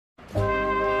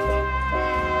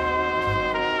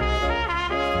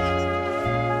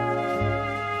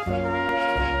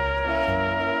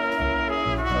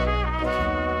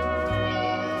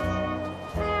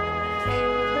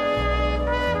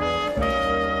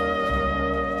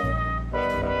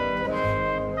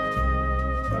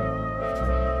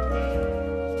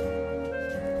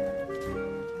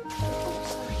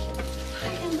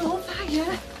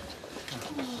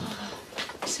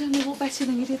better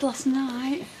than you did last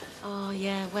night. Oh,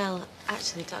 yeah, well,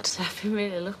 actually, Doctor, I've been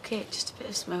really lucky. Just a bit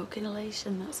of smoke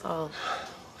inhalation, that's all.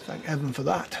 Thank heaven for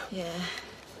that. Yeah.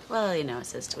 Well, you know, I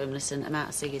says to him, listen, amount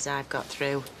of ciggies I've got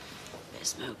through, a bit of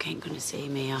smoke ain't gonna see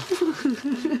me off.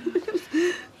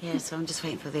 Yeah, so I'm just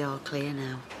waiting for the all clear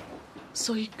now.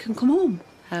 So you can come home?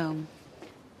 Home.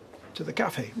 To the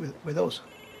cafe with us.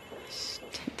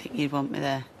 Didn't think you'd want me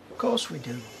there. Of course we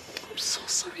do. I'm so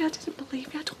sorry I didn't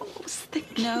believe you. I don't know what I was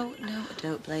thinking. No, I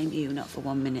don't blame you, not for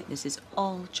 1 minute. This is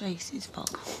all Tracy's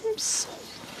fault. I'm so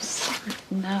sorry.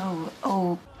 No.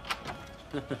 Oh.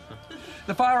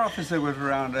 The fire officer was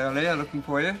around earlier looking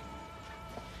for you.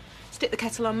 Stick the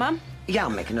kettle on, Mum. Yeah, I'll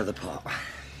make another pot.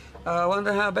 I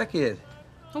wonder how Becky is.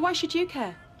 Well, why should you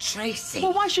care? Tracy!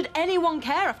 Well, why should anyone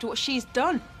care after what she's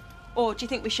done? Or do you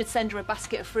think we should send her a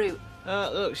basket of fruit?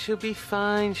 Look, she'll be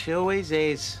fine. She always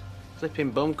is.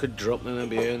 Flipping bomb could drop and there'll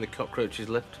be her and the cockroaches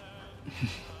left.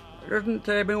 Doesn't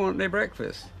Tabby want any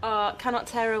breakfast? Cannot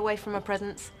tear her away from her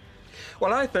presence.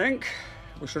 Well, I think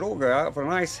we should all go out for a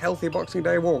nice, healthy Boxing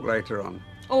Day walk later on.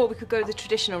 Or we could go the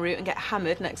traditional route and get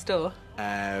hammered next door.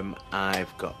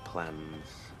 I've got plans.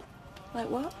 Like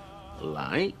what?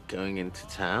 Like going into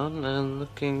town and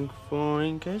looking for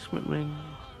engagement rings.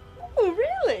 Oh,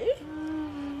 really?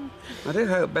 I do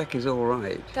hope Becky's all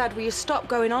right. Dad, will you stop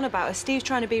going on about her? Steve's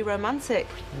trying to be romantic.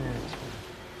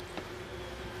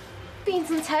 Beans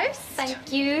and toast.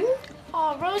 Thank you.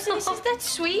 Oh, Rosie, this is dead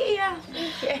sweet of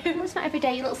you. Thank you. It's not every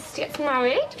day your little sister gets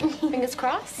married. Fingers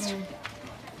crossed.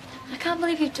 I can't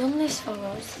believe you've done this for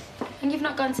us. And you've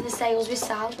not gone to the sales with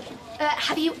Sal.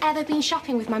 Have you ever been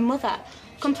shopping with my mother?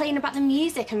 Complaining about the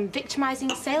music and victimising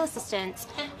sale assistants?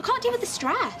 I can't deal with the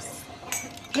stress.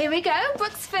 Here we go,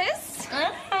 books first.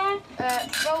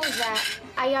 Rosa,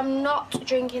 I am not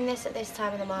drinking this at this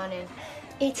time of the morning.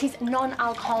 It is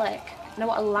non-alcoholic. I know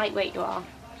what a lightweight you are.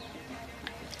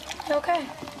 Okay.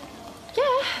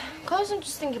 Yeah, of course I'm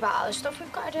just thinking about all the stuff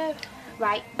we've got to do.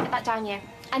 Right, get that down here.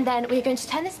 And then we're going to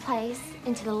turn this place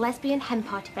into the lesbian hen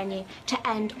party venue to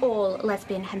end all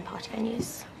lesbian hen party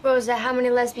venues. Rosa, how many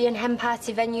lesbian hen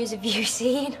party venues have you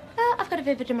seen? I've got a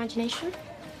vivid imagination.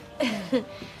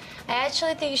 I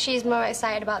actually think she's more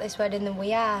excited about this wedding than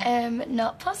we are.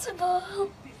 Not possible.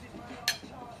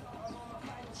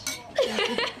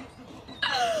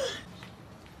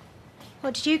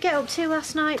 What did you get up to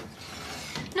last night?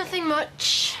 Nothing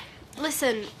much.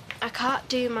 Listen, I can't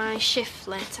do my shift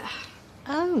later.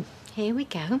 Oh, here we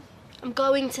go. I'm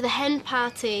going to the hen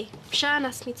party. Sian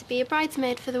asked me to be a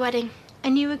bridesmaid for the wedding.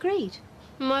 And you agreed?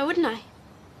 Why wouldn't I?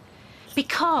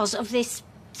 Because of this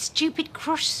stupid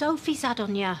crush Sophie's had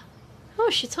on you. Oh,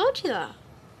 she told you that?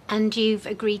 And you've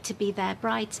agreed to be their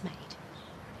bridesmaid.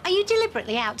 Are you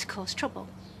deliberately out to cause trouble?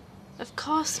 Of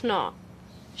course not.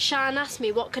 Sian asked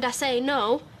me what could I say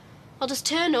no. I'll just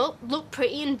turn up, look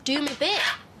pretty and do my bit.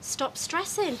 Stop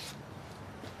stressing.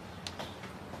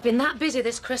 Been that busy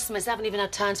this Christmas, I haven't even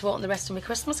had time to open the rest of my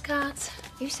Christmas cards.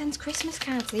 Who sends Christmas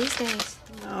cards these days?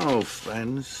 Oh,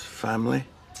 friends, family.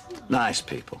 Nice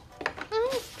people.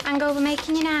 Hangover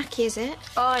making you narky, is it?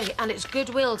 Oi, and it's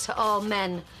goodwill to all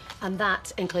men, and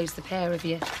that includes the pair of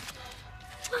you.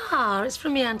 Ah, it's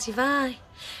from my Auntie Vi.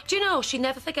 Do you know she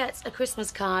never forgets a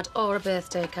Christmas card or a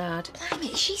birthday card?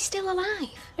 Blimey, is she still alive?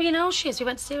 Well, you know she is. We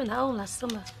went to see her in the home last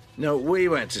summer. No, we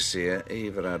went to see her.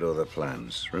 Eva had other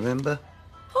plans, remember?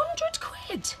 100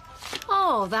 quid?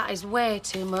 Oh, that is way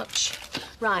too much.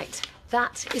 Right,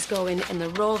 that is going in the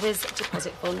Rovers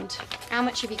deposit fund. How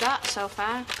much have you got so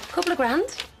far? Couple of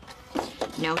grand.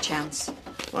 No chance.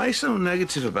 Why are you so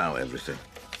negative about everything?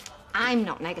 I'm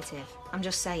not negative. I'm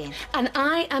just saying. And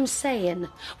I am saying,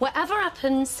 whatever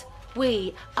happens,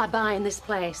 we are buying this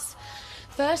place.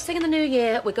 First thing in the new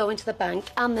year, we're going to the bank,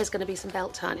 and there's going to be some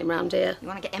belt tightening round here. You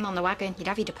want to get him on the wagon, you'd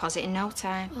have your deposit in no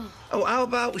time. Oh, how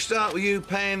about we start with you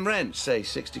paying rent, say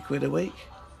 60 quid a week?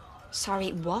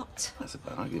 Sorry, what? That's a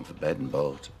bargain for bed and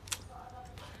board.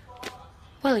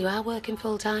 Well, you are working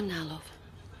full-time now, love.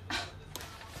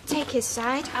 Take his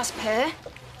side, as per.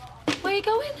 Where are you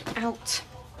going? Out.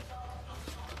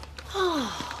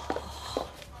 Oh.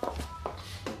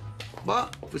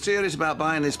 What? If we're serious about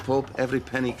buying this pub, every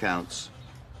penny counts.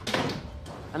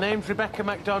 Her name's Rebecca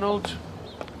MacDonald.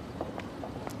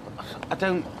 I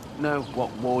don't know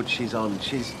what ward she's on.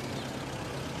 She's...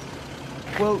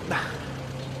 Well...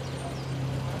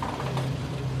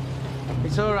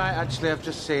 It's all right, actually. I've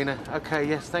just seen her. OK,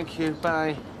 yes, thank you.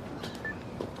 Bye.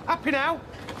 Happy now?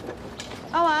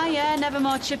 Oh, yeah, never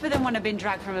more chipper than when I've been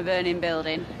dragged from a burning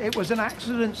building. It was an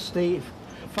accident, Steve.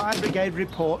 Fire brigade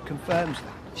report confirms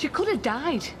that. She could have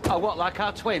died. Oh, what, like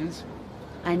our twins?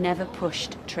 I never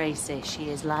pushed Tracy. She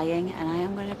is lying, and I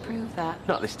am going to prove that.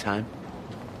 Not this time.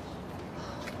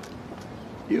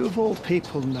 You of all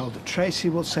people know that Tracy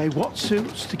will say what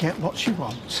suits to get what she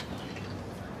wants.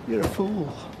 You're a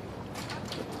fool.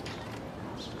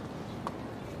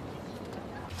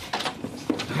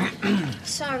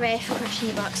 Sorry for crashing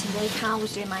your Boxing Day. Carl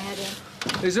was doing my head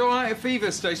in. Is it all right if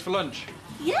Fever stays for lunch?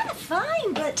 Yeah,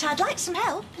 fine, but I'd like some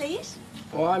help, please.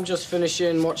 Well, I'm just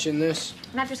finishing watching this.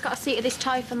 And I've just got a seat of this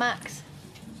toy for Max.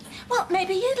 Well,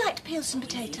 maybe you'd like to peel some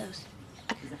potatoes.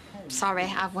 Sorry,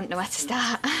 I wouldn't know where to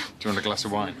start. Do you want a glass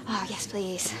of wine? Oh, yes,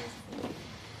 please.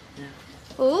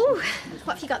 Ooh,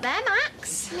 what have you got there,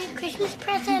 Max? My Christmas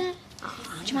present.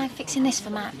 Oh, do you mind fixing this for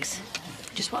Max?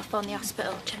 Just want to phone the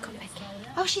hospital, check on Becky.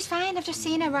 Oh, she's fine. I've just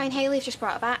seen her. Ryan Haley have just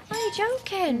brought her back. Are you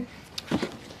joking?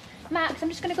 Max, I'm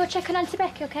just going to go check on Auntie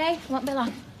Becky, OK? Won't be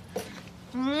long.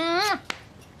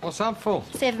 What's that for?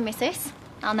 Saving me, sis.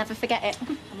 I'll never forget it.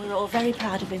 And we're all very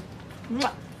proud of him.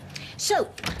 So,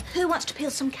 who wants to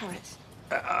peel some carrots?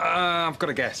 I've got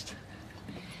a guest.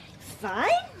 Fine.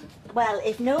 Well,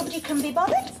 if nobody can be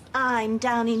bothered, I'm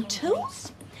down in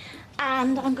tools.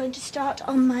 And I'm going to start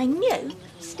on my new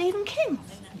Stephen King.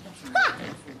 Ha!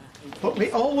 But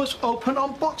we always open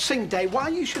on Boxing Day. Why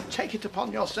you should take it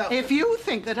upon yourself? If you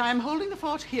think that I'm holding the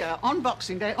fort here on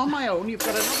Boxing Day on my own, you've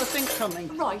got another thing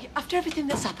coming. Right, after everything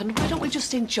that's happened, why don't we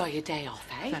just enjoy a day off,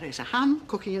 eh? There is a ham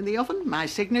cooking in the oven, my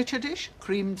signature dish,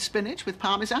 creamed spinach with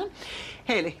parmesan.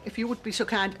 Haley, if you would be so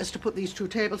kind as to put these two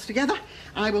tables together,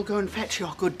 I will go and fetch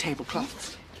your good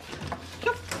tablecloths.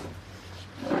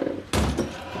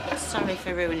 Sorry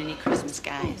for ruining your Christmas,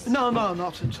 guys. No,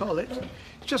 not at all. It's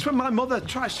just when my mother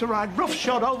tries to ride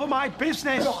roughshod over my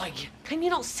business. Roy, can you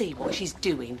not see what she's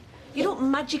doing? You don't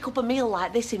magic up a meal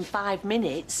like this in 5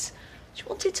 minutes. She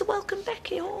wanted to welcome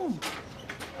Becky home.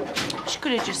 She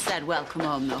could have just said welcome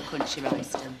home, though, couldn't she,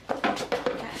 Royston?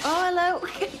 Oh, hello.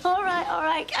 all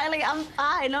right, Kylie, I'm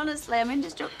fine, honestly. I'm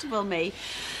indestructible, me.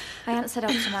 I hadn't said out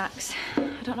to Max.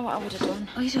 I don't know what I would have done.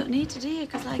 Oh, you don't need to, do you?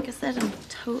 Because, like I said, I'm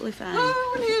totally fine.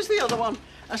 Oh, and here's the other one.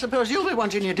 I suppose you'll be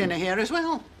wanting your dinner here as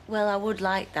well. Well, I would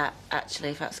like that, actually,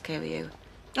 if that's okay with you.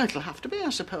 It'll have to be, I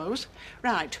suppose.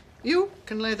 Right, you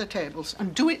can lay the tables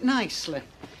and do it nicely.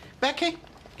 Becky,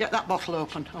 get that bottle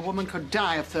open. A woman could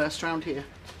die of thirst round here.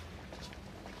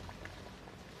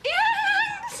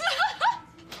 Yes!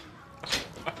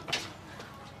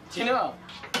 Do you know,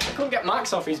 I couldn't get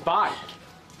Max off his bike.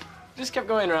 Just kept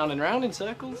going round and round in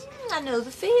circles. I know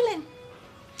the feeling.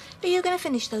 Are you going to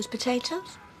finish those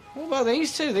potatoes? What about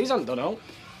these two? These aren't done up.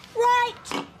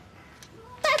 Right.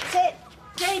 That's it.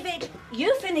 David,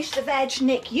 you finish the veg.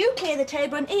 Nick, you clear the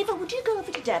table. And Eva, would you go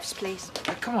over to Dev's, please?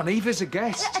 Come on, Eva's a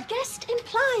guest. A guest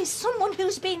implies someone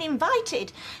who's been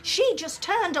invited. She just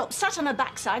turned up, sat on her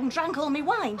backside and drank all my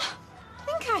wine. I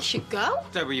think I should go.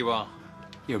 There where you are.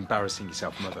 You're embarrassing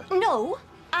yourself, Mother. No,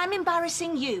 I'm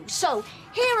embarrassing you. So,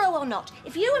 hero or not,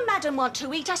 if you and Madam want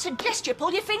to eat, I suggest you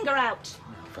pull your finger out.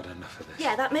 I've had enough of this.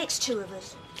 Yeah, that makes two of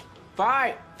us.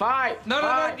 Fight!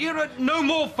 No, no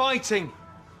more fighting.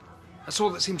 That's all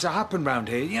that seems to happen round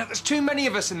here. You know, there's too many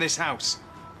of us in this house.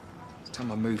 It's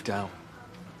time I moved out.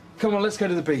 Come on, let's go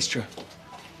to the bistro.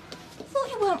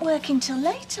 Thought you weren't working till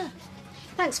later.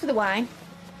 Thanks for the wine.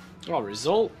 Oh,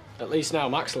 result. At least now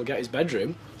Max will get his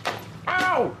bedroom.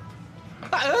 Ow!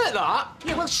 That hurt, that!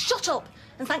 Yeah, well, shut up.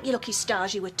 And thank your lucky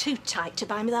stars you were too tight to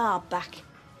buy me the hardback.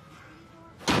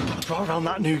 I brought around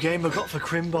that new game I got for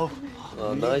Crimbo.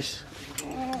 Oh, nice.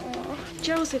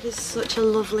 Joseph is such a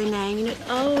lovely name. You know, it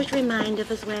always reminds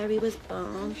of us where he was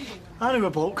born. I knew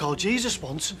a bloke called Jesus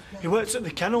once. He worked at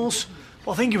the kennels.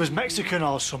 Well, I think he was Mexican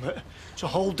or something. It's a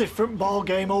whole different ball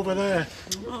game over there.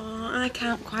 Oh, I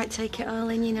can't quite take it all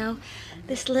in, you know.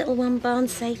 This little one born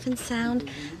safe and sound.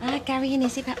 Gary and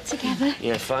Izzy back together.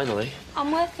 Yeah, finally.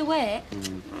 I'm worth the wait.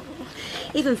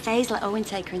 Even Faye's let Owen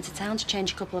take her into town to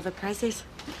change a couple of her prezzies.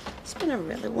 It's been a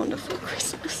really wonderful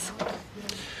Christmas.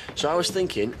 So I was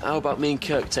thinking, how about me and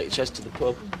Kirk take Ches to the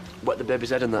pub, wet the baby's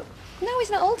head in that? No, he's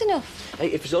not old enough.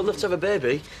 Hey, if he's old enough to have a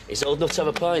baby, he's old enough to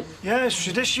have a pint. Yeah, it's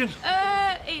tradition.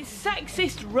 It's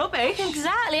sexist rubbish.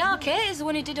 Exactly. Our Kate is the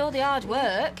one who did all the hard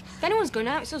work. If anyone's going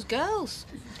out, it's us girls.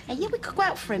 Hey, yeah, we could go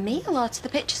out for a meal or to the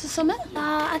pictures or something.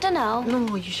 I don't know.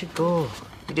 No, you should go.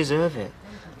 You deserve it.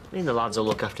 Me and the lads will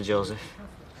look after Joseph.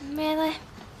 Really?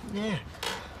 Yeah.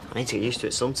 I need to get used to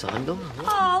it sometime, don't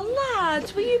I? Oh,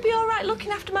 lads, will you be all right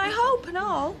looking after my Hope and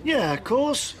all? Yeah, of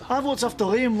course. I've looked after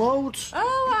Liam loads.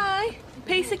 Oh, aye.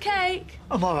 Piece of cake.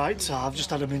 I'm all right, so I've just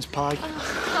had a mince pie.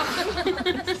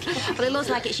 Well, it looks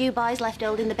like it's you boys left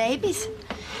holding the babies.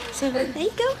 So there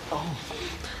you go. Oh.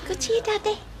 Good to you,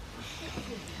 Daddy.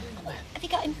 Have you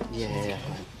got him? Yeah.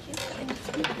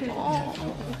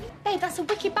 Oh. Babe, that's a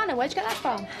wicked banner. Where'd you get that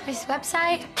from? This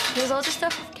website. There's loads of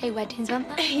stuff. Okay, weddings, weren't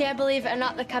there? Yeah, believe it or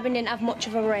not, the cabin didn't have much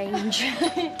of a range.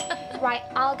 Right,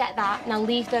 I'll get that. Now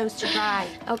leave those to dry.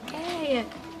 Okay.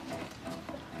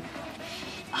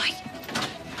 Oi.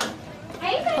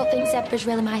 Hey, I don't think zebra's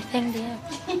really my thing, do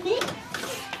you?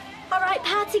 All right,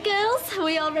 party girls, are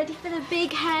we all ready for the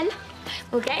big hen?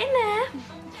 We'll get in there.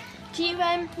 Do you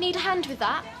need a hand with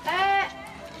that?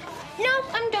 No,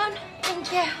 I'm done.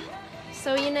 Thank you.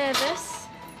 So are you nervous?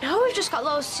 No, we've just got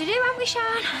loads to do, haven't we, Sian?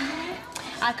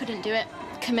 I couldn't do it.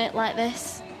 Commit like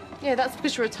this. Yeah, that's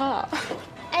because you're a tart.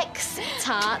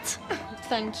 Ex-tart.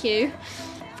 Thank you.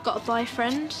 I've got a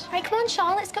boyfriend. Right, come on,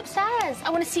 Sean, let's go upstairs. I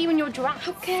want to see you in your dress.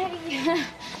 Okay.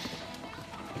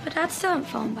 But Dad still hasn't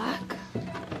phoned back.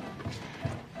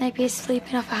 Maybe he's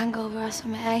sleeping off a hangover or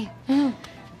something, eh? Mm.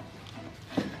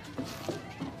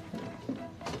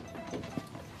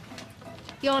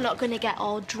 You're not going to get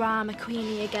all drama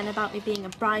queenie again about me being a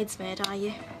bridesmaid, are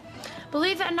you?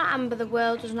 Believe it or not, Amber, the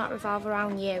world does not revolve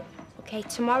around you. Okay,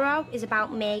 tomorrow is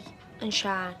about me and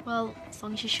Sian. Well, as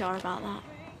long as you're sure about that.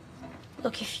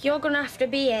 Look, if you're going to have to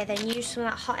be here, then use some of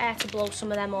that hot air to blow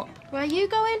some of them up. Where are you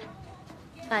going?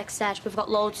 Like I said, we've got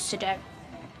loads to do.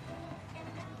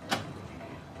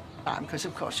 Because,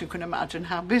 of course, you can imagine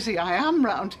how busy I am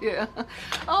round here.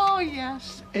 Oh,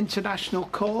 yes. International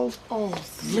call. Oh,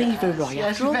 leave her, Roy.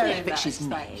 Yes, After all the very effort nice. she's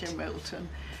Thank made. you, Milton.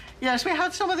 Yes, we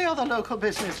had some of the other local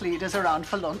business leaders around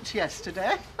for lunch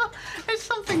yesterday. It's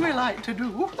something we like to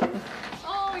do.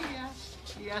 Oh, yes.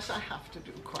 Yes, I have to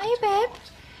do quite Hey, babe.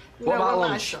 What about my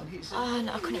lunch? son, he's Oh,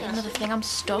 no, I couldn't eat another thing. I'm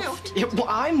stuffed. Yeah, but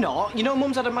I'm not. You know,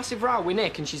 Mum's had a massive row with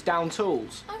Nick and she's down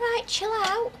tools. All right, chill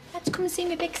out. I had to come and see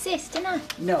my big sis, didn't I?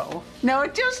 No,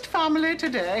 just family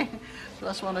today.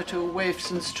 Plus one or two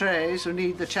waifs and strays who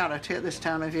need the charity at this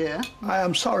time of year. I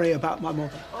am sorry about my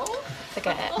mother.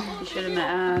 Forget it. You should have met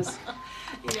ours.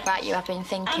 Right, you have been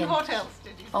thinking. And what else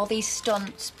did you? All these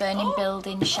stunts, burning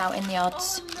buildings, shouting the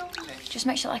odds. Just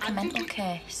makes it like a mental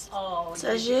case. Oh,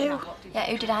 Says you. Yeah,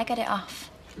 who did I get it off?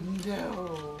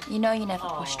 no. You know you never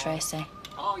pushed Tracy.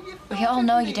 Oh, you We all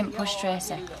know you didn't push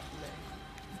Tracy.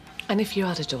 And if you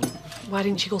had a done, why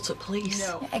didn't you go to the police?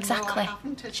 No. Yeah, exactly. No, I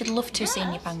haven't. She'd love to have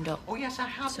seen you banged up. Oh, yes, I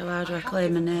have. So how do I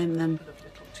claim a name then?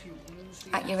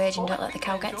 At your age and don't let the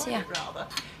cow get to you.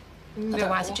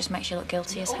 Otherwise it just makes you look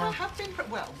guilty as Oh, I hell. have been.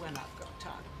 Well, when I've got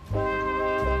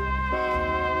time.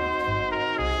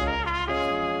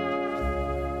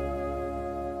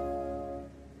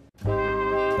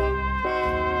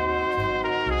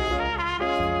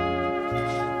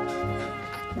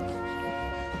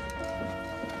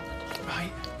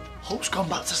 Right, Hope's gone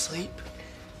back to sleep.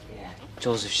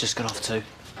 Joseph's just gone off too.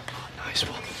 Nice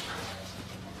one.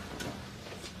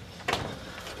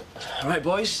 All right,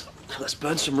 boys, let's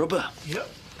burn some rubber. Yep.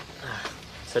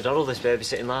 It's a doddle, this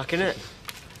babysitting lark, isn't it?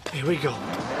 Here we go.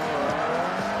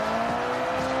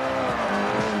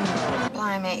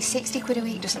 Blimey, 60 quid a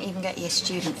week doesn't even get you a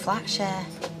student flat share.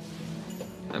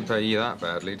 Don't pay you that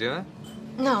badly, do they?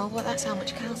 No, but that's how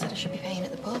much Carl said I should be paying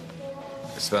at the pub.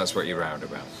 So that's what you're round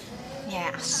about.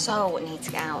 Yeah, I so need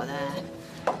to get out of there.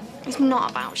 It's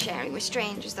not about sharing with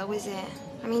strangers, though, is it?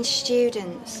 I mean,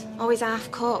 students, always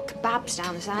half-cooked, babs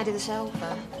down the side of the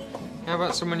sofa. How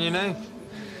about someone you know?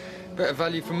 Better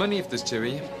value for money if there's two of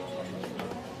you.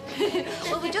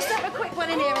 Well, we'll just have a quick one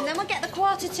in here and then we'll get the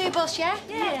 1:45 bus, yeah?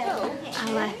 Yeah.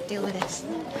 Cool. I'll deal with this.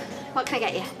 What can I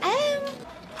get you?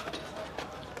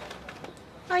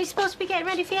 Are you supposed to be getting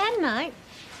ready for your hen night?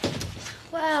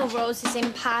 Well, Rose is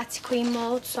in party queen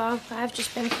mode, so I've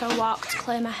just been for a walk to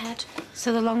clear my head.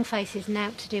 So the long face is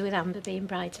now to do with Amber being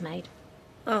bridesmaid.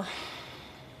 Oh,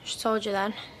 she told you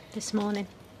then. This morning.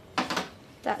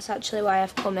 That's actually why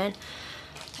I've come in.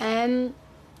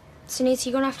 Sunita,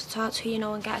 you're going to have to talk to her, you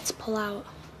know, and get her to pull out.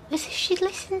 As if she'd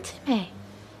listen to me.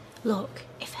 Look,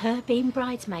 if her being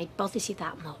bridesmaid bothers you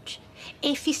that much,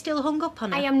 if you're still hung up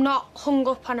on her... I am not hung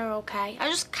up on her, OK? I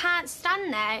just can't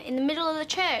stand there in the middle of the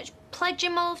church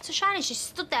pledging my love to Shine, and she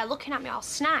stood there looking at me all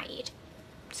snide.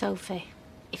 Sophie,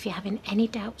 if you're having any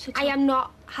doubts at all... I am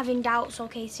not having doubts,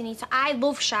 OK, Sunita. I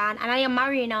love Shan and I am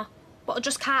marrying her, but I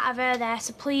just can't have her there,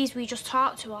 so please, will you just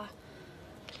talk to her?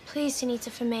 Please, Sunita,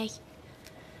 for me.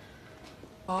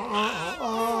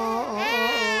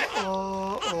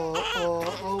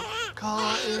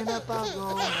 Caught in a bad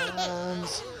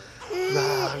romance.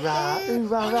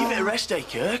 Give it a rest day,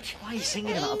 Kirk. Why are you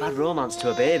singing about a bad romance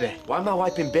to a baby? Why am I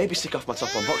wiping baby stick off my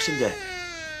top on Boxing Day?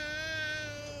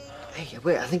 Hey,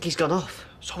 wait, I think he's gone off.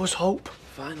 So was Hope.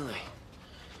 Finally.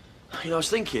 You know, I was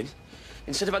thinking,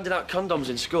 instead of handing out condoms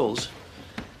in schools,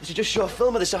 You should just show a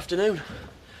film this afternoon.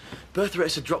 Birth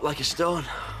rates have dropped like a stone.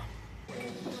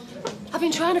 I've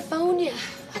been trying to phone you.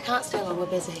 I can't stay long, we're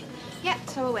busy. Yeah,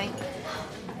 so are we.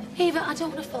 Eva, I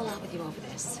don't want to fall out with you over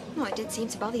this. No, it did seem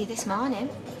to bother you this morning.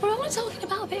 We're only talking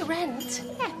about a bit of rent.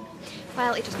 Yeah.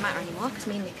 Well, it doesn't matter anymore because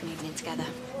me and Nick are moving in together.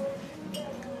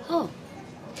 Oh.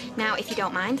 Now, if you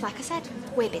don't mind, like I said,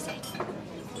 we're busy.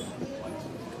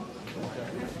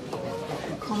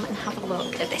 Come and have a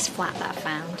look at this flat that I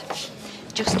found.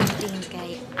 Just off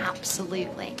Deansgate.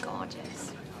 Absolutely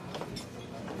gorgeous.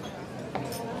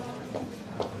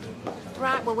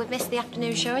 Right, well, we've missed the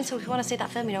afternoon showing, so if you want to see that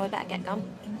film, you know, we better get gone.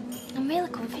 I'm really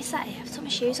comfy sat here. I've took my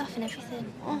shoes off and everything.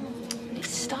 Oh, it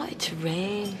started to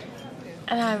rain.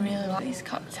 And I really like these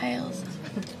cocktails.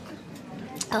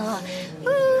 Oh,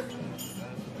 woo!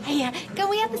 Hey, can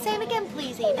we have the same again,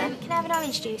 please, Eva? Can I have an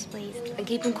orange juice, please? And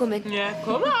keep them coming. Yeah,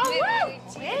 come on.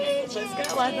 Let's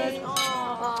go, Leonard.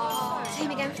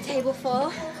 Same again for table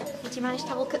 4. Did you manage to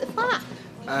have a look at the flat?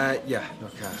 Yeah,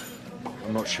 look,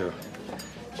 I'm not sure.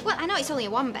 Well, I know it's only a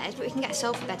 1-bed, but we can get a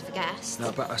sofa bed for guests. No,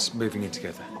 about us moving in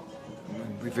together.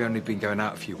 We've only been going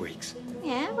out a few weeks.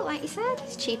 Yeah, but like you said,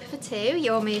 it's cheaper for 2.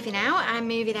 You're moving out, I'm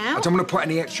moving out. I don't want to put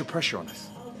any extra pressure on us.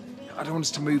 I don't want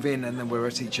us to move in and then we're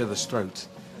at each other's throats.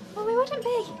 Well, we wouldn't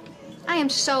be. I am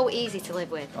so easy to live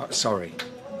with. Sorry.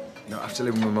 You know, after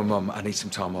living with my mum, I need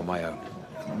some time on my own.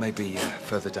 Maybe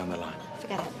further down the line.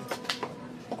 Forget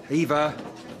it. Eva!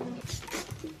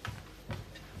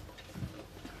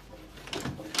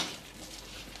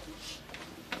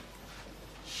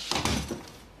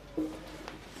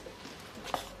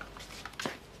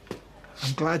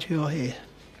 I'm glad you're here.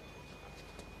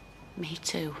 Me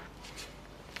too.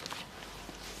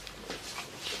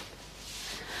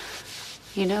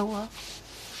 You know what?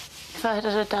 If I had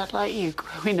a dad like you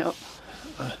growing up...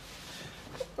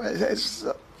 It's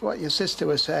what your sister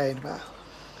was saying about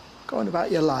going about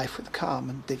your life with calm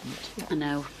and dignity. I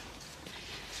know.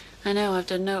 I know I've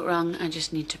done no wrong. I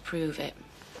just need to prove it.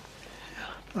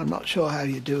 I'm not sure how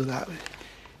you do that.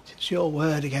 It's your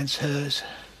word against hers.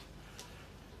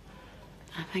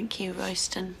 I thank you,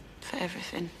 Royston, for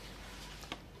everything.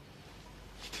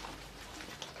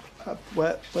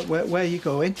 Where are you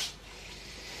going?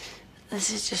 This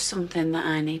is just something that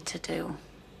I need to do.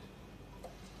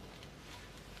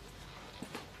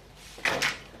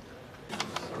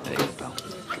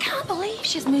 I can't believe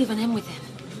she's moving in with him.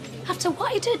 After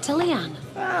what he did to Leanne.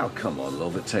 Oh, come on,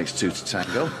 love. It takes 2 to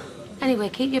tango. Anyway,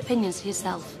 keep your opinions to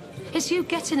yourself. It's you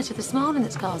getting at her this morning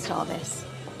that's caused all this.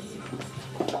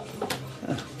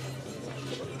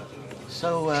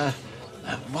 So,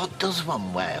 what does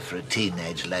one wear for a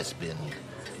teenage lesbian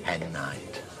hen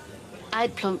night?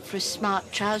 I'd plump for a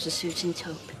smart trouser suit and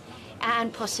taupe.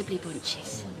 And possibly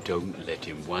bunches. Don't let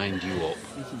him wind you up.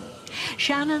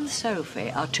 Shannon and Sophie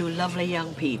are 2 lovely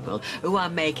young people who are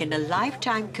making a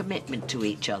lifetime commitment to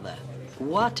each other.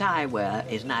 What I wear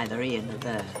is neither here nor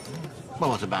there. Well,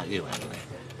 what about you, Emily?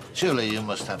 Surely you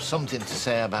must have something to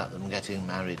say about them getting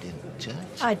married in church?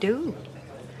 I do.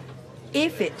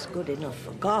 If it's good enough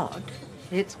for God,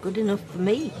 it's good enough for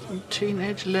me.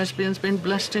 Teenage lesbians been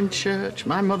blessed in church.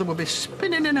 My mother would be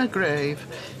spinning in her grave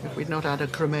if we'd not had her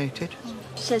cremated.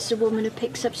 Says the woman who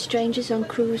picks up strangers on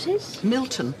cruises.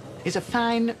 Milton is a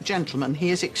fine gentleman. He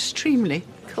is extremely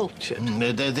cultured.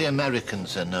 The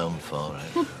Americans are known for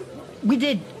it. We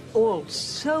did all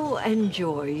so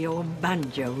enjoy your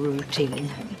banjo routine.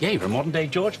 Yeah, you're a modern-day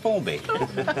George Formby.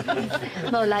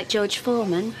 More like George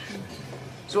Foreman.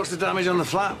 So what's the damage on the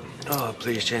flat? Oh,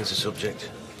 please change the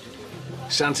subject.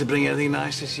 Santa bring anything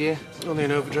nice this year? Only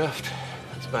an overdraft.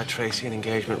 It's by Tracy, an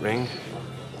engagement ring.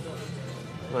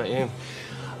 What about you?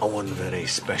 A one very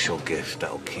special gift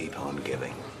that'll keep on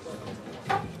giving.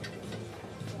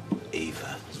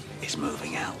 Eva is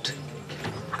moving out.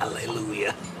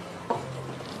 Hallelujah.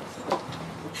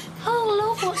 Oh,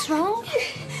 love, what's wrong?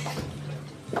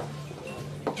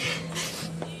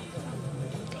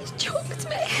 He's choked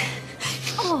me.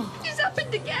 Oh. It's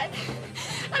happened again.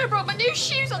 And I brought my new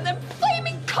shoes on them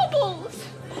flaming cobbles.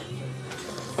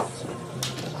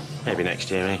 Maybe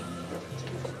next year, eh?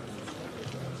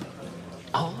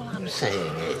 All I'm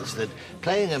saying is that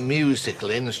playing a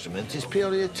musical instrument is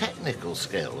purely a technical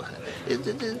skill.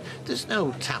 There's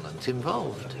no talent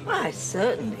involved. I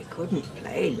certainly couldn't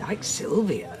play like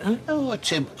Sylvia. Oh, a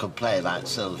chimp could play like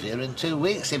Sylvia in 2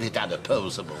 weeks if it had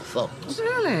opposable thumbs.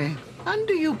 Really? And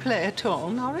do you play at all,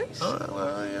 Norris? Oh,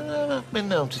 well, you know, I've been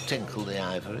known to tinkle the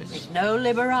ivories. It's no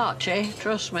Liberace,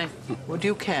 trust me. Would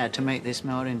you care to make this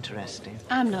more interesting?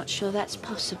 I'm not sure that's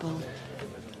possible.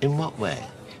 In what way?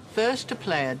 First to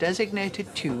play a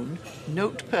designated tune,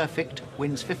 note perfect,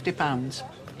 wins £50.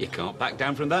 You can't back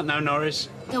down from that now, Norris.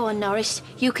 Go on, Norris.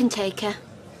 You can take her.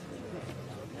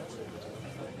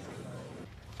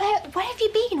 Where have you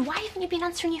been? Why haven't you been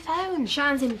answering your phone?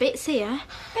 Sharon's in bits here.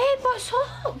 Babe, what's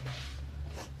up?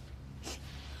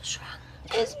 What's wrong?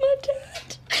 It's my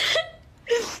dad.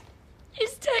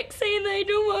 His text saying that he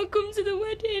don't want to come to the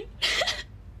wedding.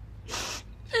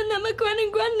 And that my gran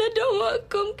and granddad don't want to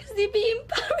come because they be in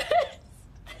Paris.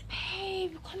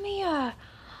 Babe, come here.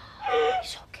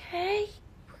 It's okay.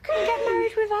 We can get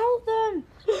married without them.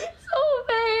 It's over.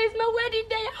 It's my wedding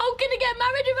day. How can I get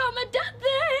married without my dad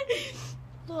there?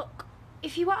 Look,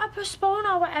 if you want to postpone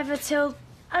or whatever till,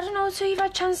 I don't know, till you've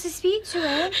had a chance to speak to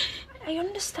him, I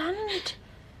understand.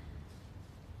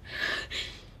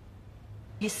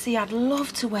 You see, I'd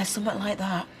love to wear something like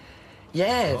that.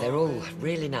 Yeah, they're all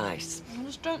really nice. I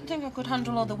just don't think I could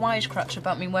handle all the wisecracks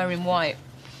about me wearing white.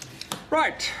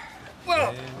 Right.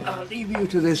 Well, I'll leave you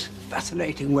to this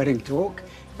fascinating wedding talk,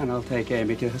 and I'll take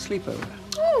Amy to her sleepover.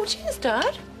 Oh, cheers,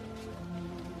 Dad.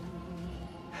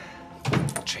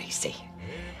 Tracy,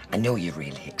 I know you're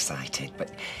really excited,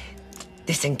 but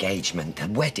this engagement, the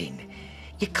wedding,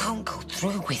 you can't go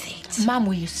through with it. Mum,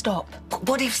 will you stop? But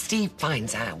what if Steve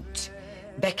finds out?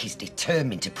 Becky's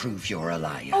determined to prove you're a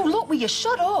liar. Oh, look, will you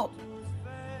shut up?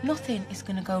 Nothing is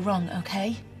going to go wrong,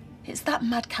 OK? It's that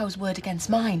mad cow's word against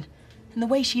mine. And the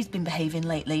way she's been behaving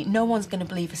lately, no one's going to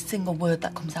believe a single word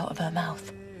that comes out of her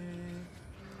mouth.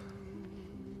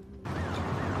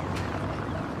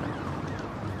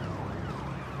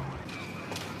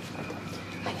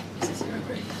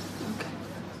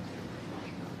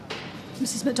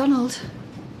 Mrs. MacDonald.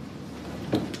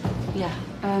 Yeah,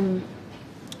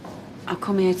 I've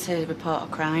come here to report a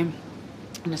crime.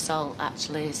 An assault,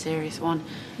 actually, a serious one.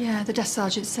 Yeah, the desk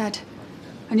sergeant said.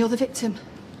 And you're the victim.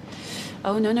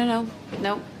 Oh, no.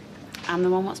 No, I'm the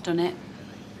one that's done it.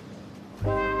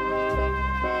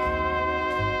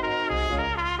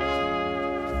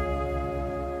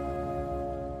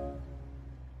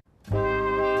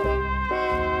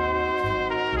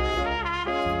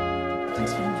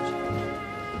 Thanks very much.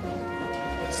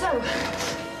 So,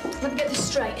 let me get this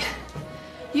straight.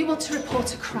 You want to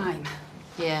report a crime.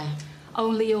 Yeah.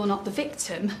 Only you're not the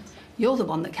victim. You're the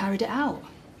one that carried it out.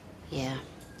 Yeah,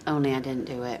 only I didn't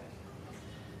do it.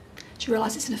 Do you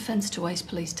realise it's an offence to waste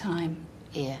police time?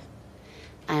 Yeah.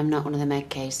 I am not one of the med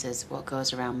cases what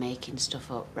goes around making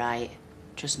stuff up, right?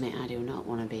 Trust me, I do not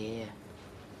want to be here.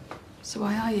 So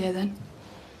why are you here, then?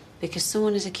 Because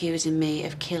someone is accusing me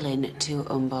of killing 2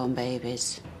 unborn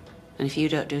babies. And if you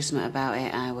don't do something about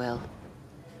it, I will.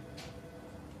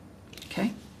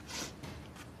 OK.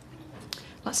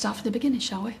 Let's start from the beginning,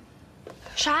 shall we?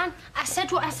 Shan, I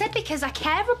said what I said because I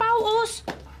care about us.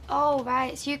 Oh,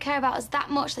 right, so you care about us that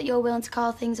much that you're willing to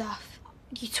call things off.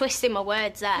 You're twisting my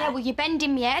words there. Yeah, well, you're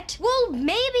bending my head. Well,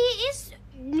 maybe it is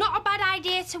not a bad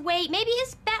idea to wait. Maybe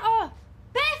it's better.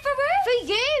 Better for who? For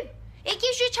you. It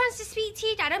gives you a chance to speak to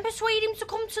your dad and persuade him to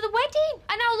come to the wedding.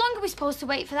 And how long are we supposed to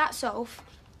wait for that, Soph?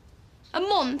 A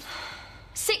month?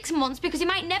 6 months? Because he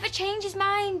might never change his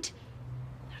mind.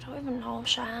 I don't even know,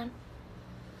 Shan.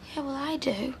 Yeah, well, I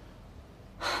do.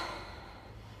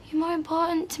 You're more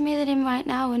important to me than him right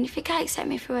now, and if he can't accept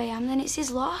me for who I am, then it's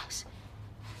his loss.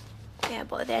 Yeah,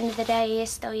 but at the end of the day, he is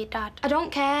still your dad. I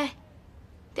don't care.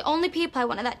 The only people I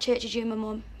want at that church is you and my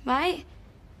mum, right?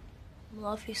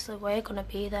 Well, obviously, we're gonna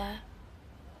be there.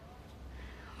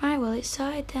 Right, well, it's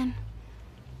sorted then.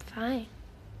 Fine.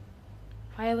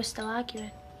 Why are we still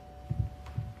arguing?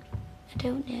 I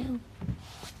don't know.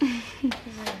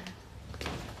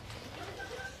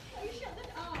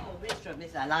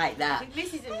 I like that.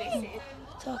 This is amazing.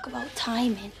 Talk about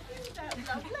timing.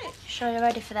 Sure you're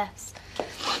ready for this?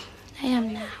 I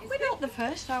am now. We're not the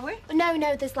first, are we? No,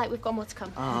 there's we've got more to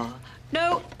come. Oh.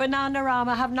 No,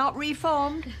 Bananarama have not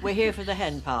reformed. We're here for the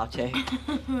hen party.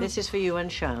 This is for you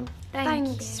and Shan.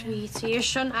 Thanks, sweetie. You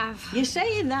shouldn't have. You're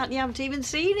saying that and you haven't even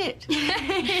seen it.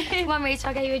 Come on, Rita,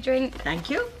 I'll get you a drink. Thank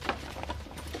you.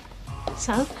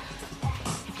 So,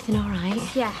 everything all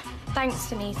right? Yeah,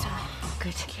 thanks, Anita.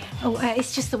 Good. Oh,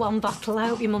 it's just the one bottle. I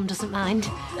hope your mum doesn't mind.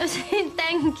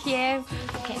 Thank you.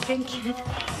 Okay, drink it.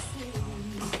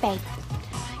 Babe,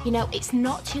 you know, it's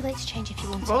not too late to change if you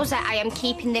want to. Rosa, I am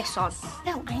keeping this on.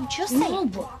 No, I'm just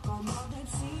saying.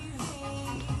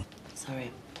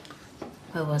 Sorry.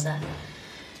 Where was I?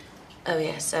 Oh,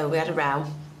 yeah, so we had a row.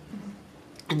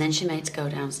 And then she made to go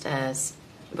downstairs,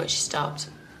 but she stopped.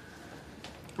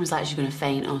 It was like she was going to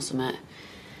faint or something.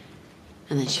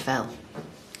 And then she fell.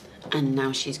 And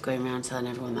now she's going around telling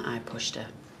everyone that I pushed her.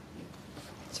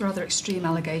 It's a rather extreme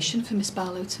allegation for Miss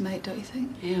Barlow to make, don't you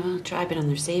think? Yeah, well, try being on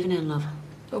the receiving end, love.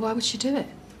 But why would she do it?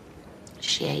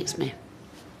 She hates me.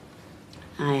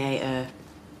 I hate her.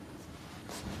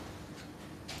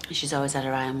 She's always had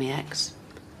her eye on my ex.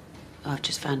 Oh, I've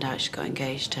just found out she got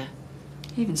engaged to.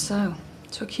 Even so,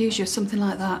 to accuse you of something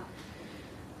like that.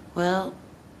 Well,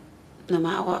 no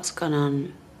matter what's gone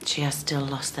on, she has still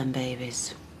lost them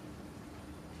babies.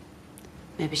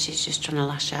 Maybe she's just trying to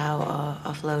lash out or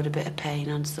offload a bit of pain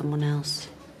on someone else.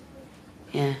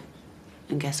 Yeah,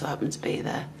 and guess what happened to be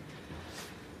there?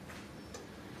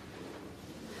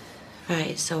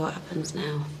 Right, so what happens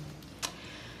now?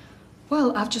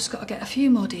 Well, I've just got to get a few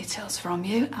more details from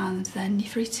you, and then you're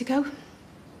free to go.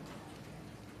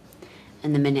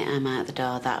 And the minute I'm out the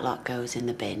door, that lot goes in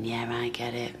the bin. Yeah, I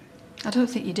get it. I don't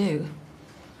think you do.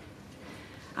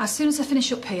 As soon as I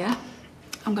finish up here,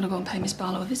 I'm going to go and pay Miss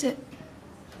Barlow a visit.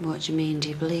 What do you mean? Do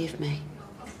you believe me?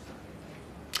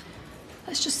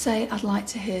 Let's just say I'd like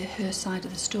to hear her side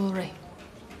of the story.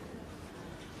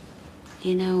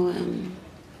 You know,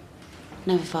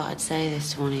 never thought I'd say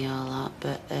this to one of y'all lot,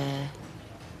 but,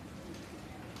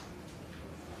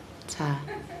 Ta.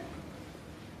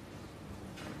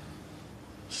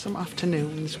 Some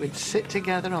afternoons we'd sit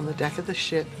together on the deck of the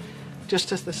ship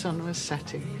just as the sun was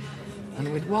setting,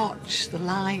 and we'd watch the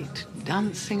light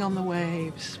dancing on the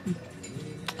waves.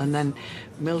 And then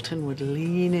Milton would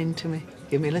lean into me,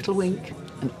 give me a little wink,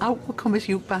 and out would come his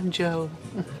uke banjo.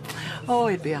 Oh,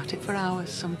 he'd be at it for hours,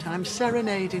 sometimes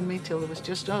serenading me till there was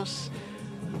just us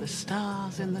and the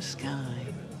stars in the sky.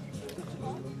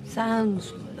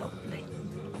 Sounds lovely.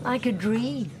 Like a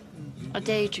dream. A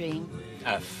daydream.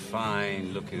 A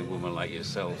fine-looking woman like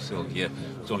yourself, Sylvia.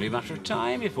 It's only a matter of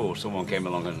time before someone came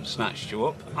along and snatched you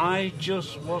up. I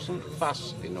just wasn't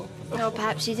fast enough. Or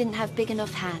perhaps you didn't have big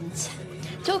enough hands.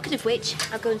 Talking of which,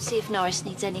 I'll go and see if Norris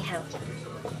needs any help.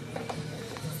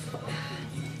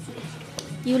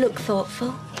 You look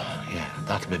thoughtful. Yeah,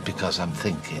 that'll be because I'm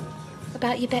thinking.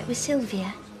 About your bet with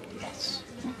Sylvia? Yes.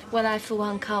 Well, I, for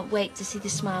one, can't wait to see the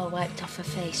smile wiped off her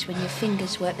face when your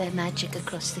fingers work their magic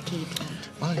across the keyboard.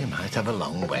 Well, you might have a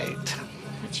long wait.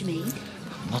 What do you mean?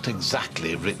 Not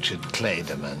exactly Richard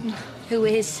Clayderman. Who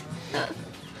is?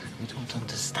 You don't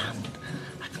understand.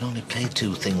 I can only play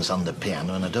two things on the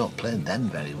piano, and I don't play them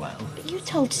very well. But you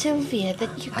told Sylvia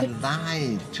that you I could...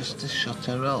 lied just to shut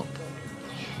her up.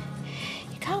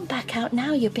 You can't back out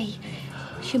now. You'll be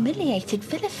humiliated,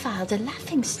 vilified, a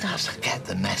laughingstock. I get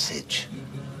the message.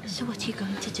 So what are you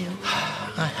going to do?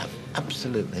 I have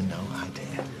absolutely no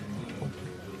idea.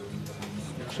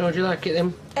 So, do you like it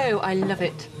then? Oh, I love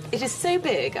it. It is so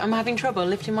big, I'm having trouble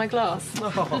lifting my glass.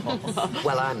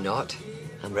 Well, I'm not.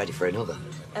 I'm ready for another.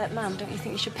 Ma'am, don't you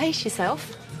think you should pace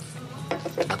yourself?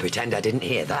 I'll pretend I didn't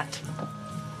hear that.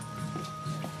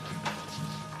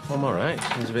 I'm all right.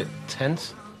 Seems a bit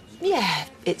tense. Yeah,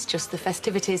 it's just the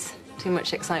festivities. Too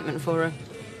much excitement for her.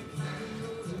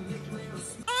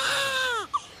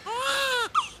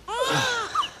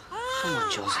 Come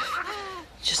on, Joseph.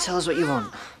 Just tell us what you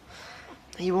want.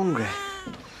 Are you hungry?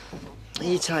 Are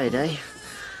you tired, eh?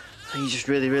 Are you just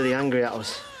really, really angry at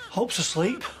us? Hope's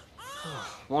asleep.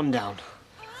 Oh, one down.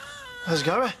 Where's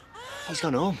Gary? He's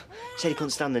gone home. Said he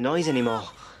couldn't stand the noise anymore.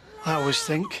 I always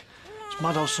think it's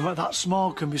mad how something that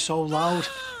small can be so loud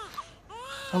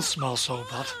and smell so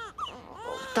bad.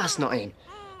 That's not him.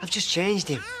 I've just changed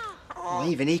him. Oh,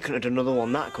 even he couldn't have done another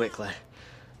one that quickly.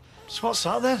 So what's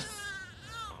that then?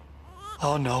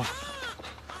 Oh no.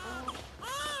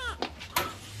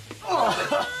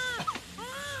 Oh.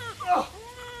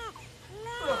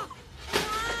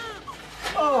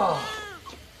 Oh.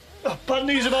 Bad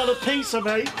news about the pizza,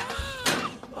 mate.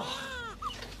 Oh.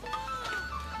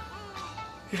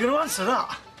 You going to answer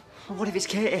that? Well, what if it's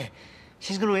Katie?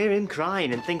 She's going to hear him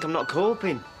crying and think I'm not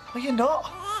coping. Well, you're not.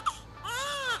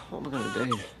 What am I going to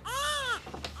do?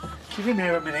 Give him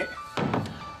here a minute.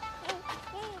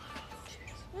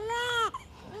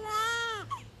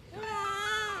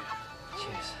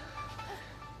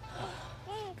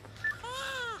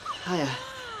 Hiya.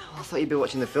 I thought you'd be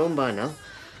watching the film by now.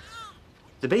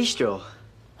 The bistro?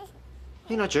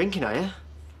 You're not drinking, are you?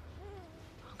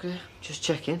 Okay, just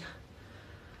checking.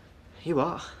 You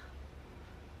what?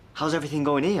 How's everything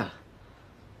going here?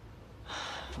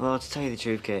 Well, to tell you the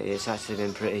truth, Katie, it's actually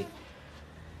been pretty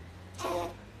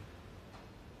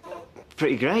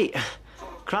great.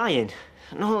 Crying?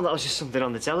 No, that was just something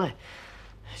on the telly.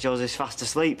 Josie's fast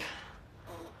asleep.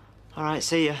 All right,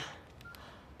 see ya.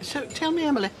 So, tell me,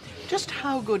 Emily, just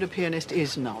how good a pianist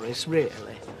is Norris,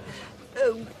 really?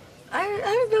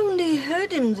 I've only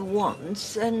heard him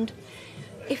once, and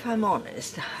if I'm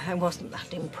honest, I wasn't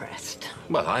that impressed.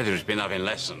 Well, either he's been having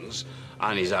lessons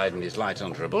and he's hiding his light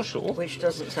under a bushel. Which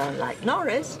doesn't sound like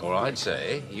Norris. Or I'd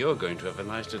say you're going to have a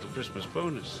nice little Christmas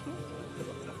bonus.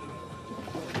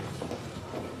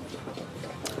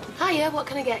 Hiya, what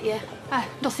can I get you?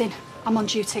 Nothing. I'm on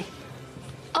duty.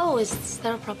 Oh, is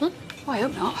there a problem? Oh, I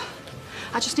hope not.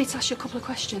 I just need to ask you a couple of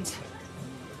questions.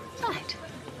 Right.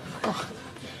 What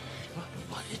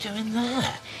are you doing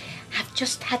there? I've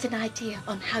just had an idea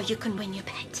on how you can win your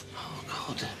bet. Oh,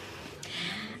 God.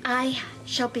 I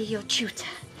shall be your tutor.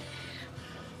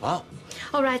 What?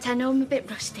 All right, I know I'm a bit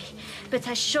rusty, but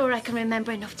I'm sure I can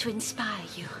remember enough to inspire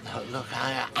you. No, look,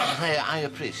 I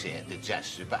appreciate the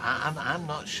gesture, but I'm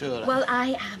not sure. Well,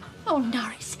 I am. Oh,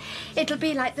 Norris, it'll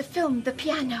be like the film, The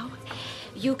Piano.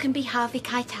 You can be Harvey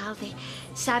Keitel, the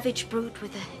savage brute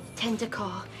with a tender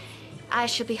core. I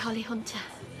shall be Holly Hunter.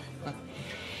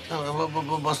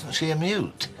 Oh, wasn't she a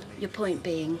mute? Your point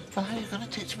being? Well, how are you going to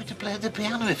teach me to play the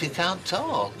piano if you can't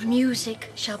talk?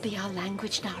 Music shall be our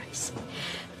language, Norris.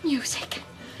 Music.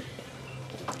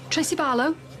 Tracy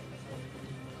Barlow?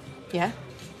 Yeah?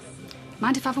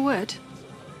 Mind if I have a word?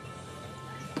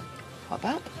 What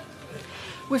about?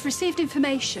 We've received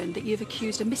information that you've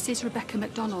accused a Mrs. Rebecca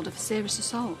MacDonald of a serious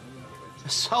assault.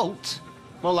 Assault?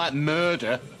 More like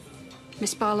murder.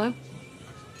 Miss Barlow?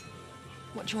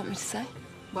 What do you want me to say?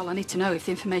 Well, I need to know if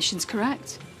the information's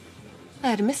correct. I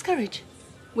had a miscarriage.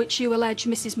 Which you allege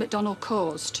Mrs. MacDonald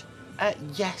caused.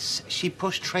 Yes, she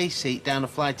pushed Tracy down a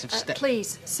flight of steps.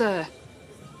 Please, sir.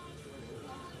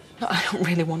 No, I don't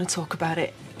really want to talk about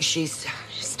it. She's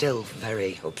still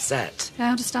very upset. Yeah,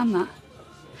 I understand that.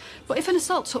 But if an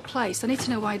assault took place, I need to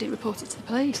know why you didn't report it to the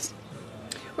police.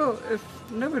 Well, if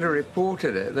nobody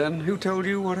reported it, then who told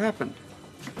you what happened?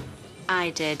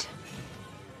 I did.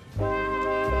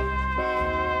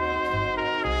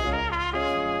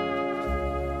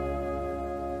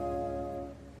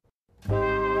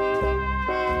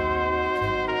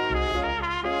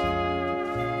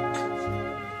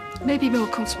 Maybe you're more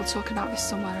comfortable talking about this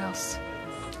somewhere else.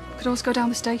 Could always go down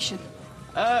the station.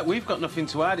 We've got nothing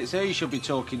to hide. It's her you should be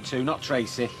talking to, not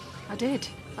Tracy. I did.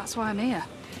 That's why I'm here.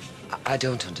 I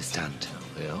don't understand.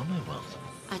 The only one.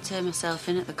 I turned myself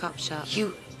in at the cop shop.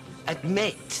 You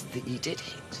admit that you did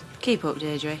it? Keep up,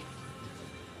 Deirdre.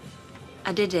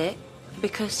 I did it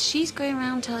because she's going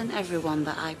around telling everyone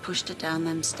that I pushed her down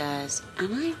them stairs, and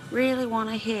I really want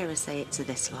to hear her say it to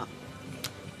this lot.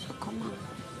 So come on.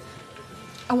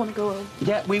 I want to go home.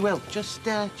 Yeah, we will. Just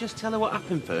tell her what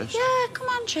happened first. Yeah, come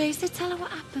on, Tracy, tell her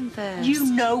what happened first. You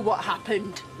know what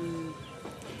happened.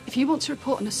 If you want to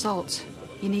report an assault,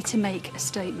 you need to make a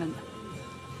statement.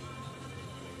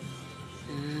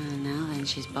 Now then,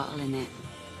 she's bottling it.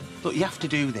 Look, you have to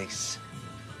do this.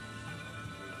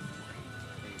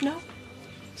 No.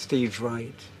 Steve's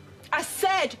right. I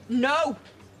said no.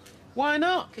 Why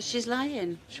not? Because she's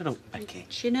lying. Shut up, Becky.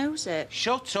 She knows it.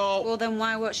 Shut up. Well, then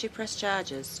why won't she press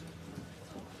charges?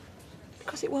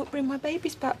 Because it won't bring my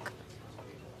babies back.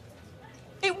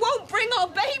 It won't bring our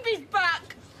babies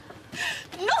back.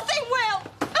 Nothing will.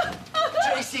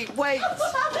 Tracy, wait.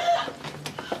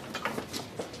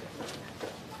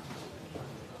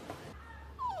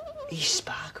 He's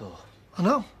Sparkle. I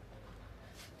know.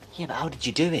 Yeah, but how did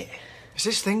you do it? It's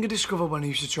this thing I discovered when I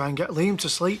used to try and get Liam to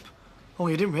sleep.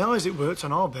 Only I didn't realise it worked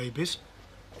on our babies.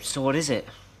 So what is it?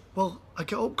 Well, I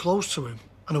get up close to him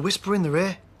and I whisper in their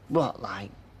ear. What,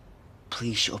 like,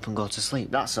 please shut up and go to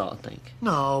sleep, that sort of thing?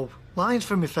 No, lines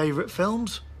from my favourite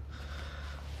films.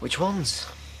 Which ones?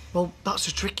 Well, that's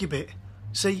the tricky bit.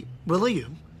 See, with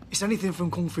Liam, it's anything from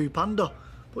Kung Fu Panda,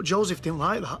 but Joseph didn't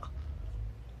like that.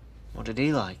 What did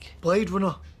he like? Blade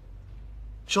Runner.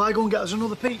 Shall I go and get us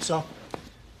another pizza?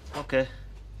 Okay.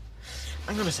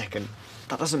 Hang on a second.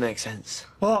 That doesn't make sense.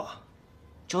 What?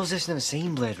 Joseph's never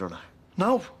seen Blade Runner.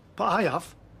 No, but I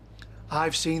have.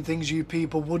 I've seen things you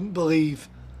people wouldn't believe.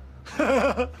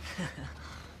 So,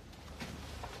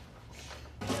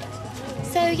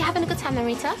 you're having a good time then,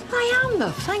 Rita? I am,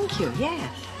 love, thank you,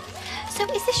 yeah. So,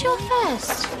 is this your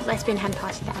first lesbian hen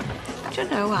party then? I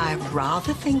don't know, I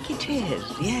rather think it is,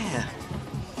 yeah.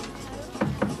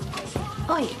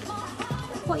 Oi,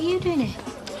 what are you doing here?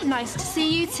 Nice to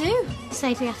see you too.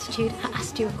 Save the attitude. I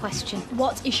asked you a question.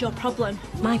 What is your problem?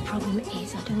 My problem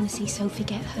is I don't want to see Sophie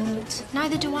get hurt.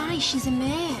 Neither do I. She's a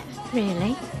mate.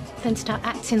 Really? Then start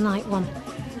acting like one.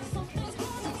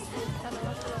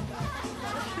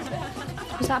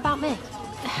 Was that about me?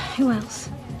 Who else?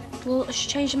 Well, has she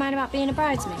changed your mind about being a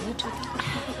bridesmaid?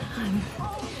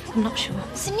 I'm not sure.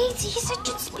 Sunita, you said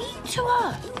you'd speak to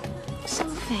her.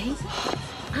 Sophie,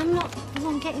 I'm not the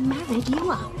one getting married.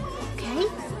 You are, okay?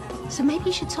 So maybe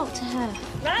you should talk to her.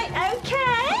 Right,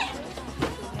 okay.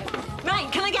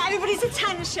 Right, can I get everybody's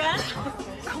attention?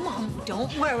 Come on,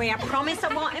 don't worry. I promise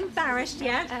I won't embarrass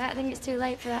you. I think it's too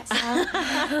late for that,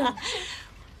 Sal.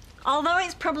 Although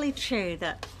it's probably true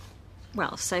that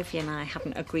Well, Sophie and I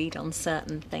haven't agreed on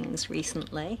certain things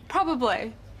recently.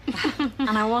 Probably.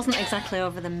 And I wasn't exactly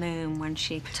over the moon when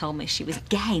she told me she was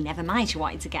gay. Never mind, she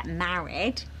wanted to get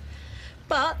married.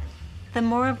 But the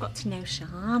more I've got to know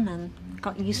Sian and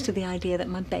got used to the idea that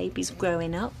my baby's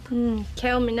growing up...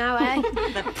 Kill me now, eh?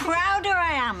 The prouder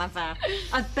I am of her,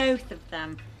 of both of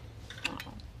them.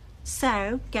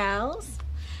 So, girls,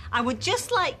 I would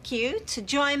just like you to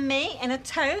join me in a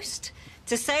toast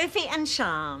to Sophie and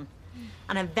Sian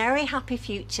and a very happy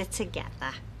future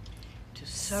together. To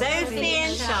Sophie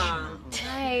and Sian.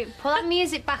 Hey, pull that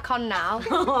music back on now.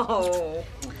 Oh,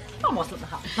 that wasn't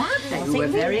that bad. You were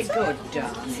very good,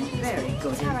 darling. Very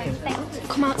good.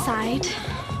 Come outside.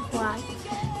 Why?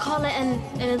 Call it an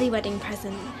early wedding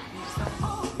present.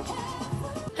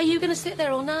 Are you going to sit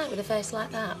there all night with a face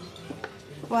like that?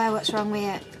 Why, what's wrong with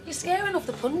it? You're scaring off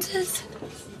the punters.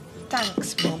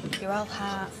 Thanks, Mum. You're all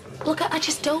heart. Look, I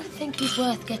just don't think he's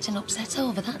worth getting upset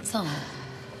over, that's all.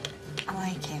 I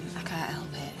like him. I can't help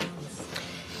it.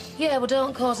 Yeah, well,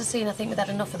 don't cause a scene. I think we've had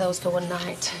enough of those for one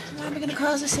night. Why am I going to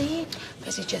cause a scene?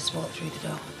 Because he just walked through the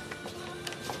door.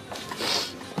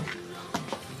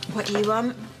 What do you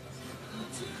want?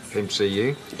 Him see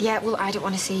you? Yeah, well, I don't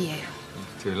want to see you.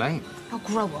 Too late. I'll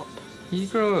grow up. You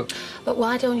grow up. But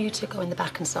why don't you two go in the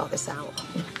back and sort this out?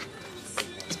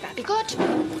 This better be good.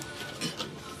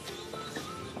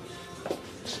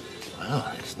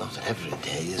 Well, it's not every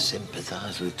day you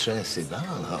sympathise with Tracy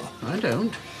Barlow. I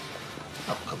don't.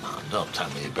 Oh, come on, don't tell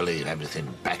me you believe everything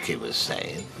Becky was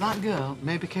saying. That girl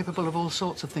may be capable of all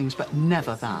sorts of things, but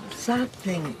never that. Sad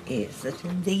thing is that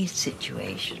in these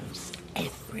situations,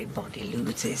 everybody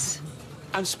loses.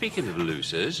 And speaking of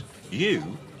losers,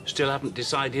 you still haven't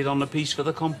decided on a piece for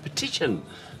the competition.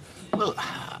 Well,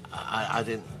 I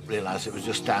didn't realise it was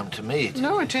just down to me.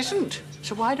 No, it isn't.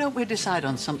 So why don't we decide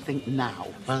on something now?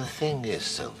 Well, the thing is,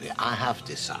 Sylvia, I have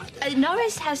decided.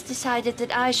 Norris has decided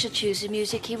that I shall choose the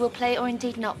music he will play or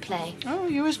indeed not play. Oh,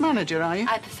 you as manager, are you?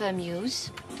 I prefer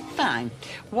Muse. Fine.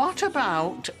 What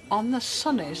about On the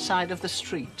Sunny Side of the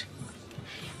Street?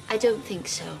 I don't think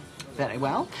so. Very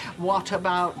well. What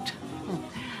about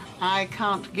I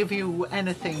Can't Give You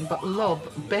Anything But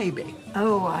Love, Baby?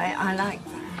 Oh, I like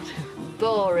that.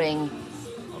 Boring.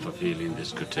 I've a feeling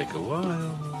this could take a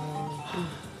while.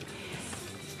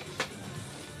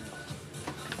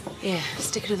 Yeah,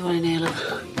 stick it with one inhaler.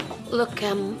 Look,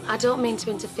 I don't mean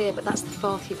to interfere, but that's the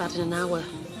fourth you've had in an hour.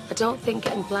 I don't think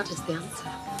getting bladder's the answer.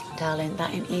 Darling,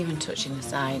 that ain't even touching the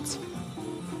sides.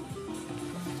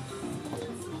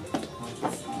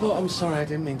 Look, I'm sorry, I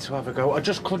didn't mean to have a go. I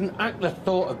just couldn't act the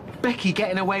thought of Becky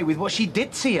getting away with what she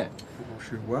did to you. Oh,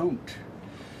 she won't.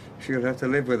 She'll have to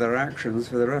live with her actions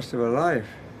for the rest of her life.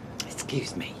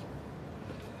 Excuse me.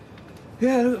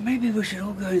 Yeah, look, maybe we should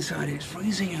all go inside. It's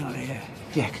freezing out here.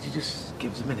 Yeah, could you just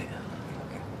give us a minute?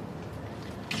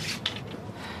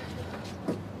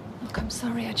 Look, I'm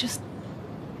sorry. I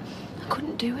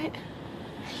couldn't do it.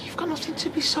 You've got nothing to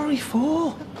be sorry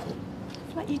for.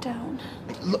 I've let you down.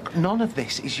 Look, none of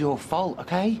this is your fault,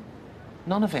 okay?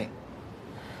 None of it.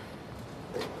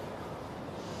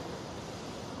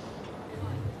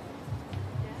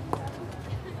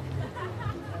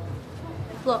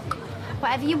 Look,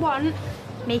 whatever you want,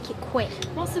 make it quick.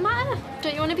 What's the matter?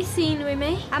 Don't you want to be seen with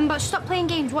me? Amber, stop playing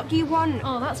games. What do you want?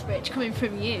 Oh, that's rich coming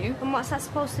from you. And what's that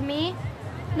supposed to mean?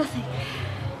 Nothing.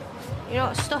 You know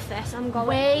what? Stuff this. I'm going.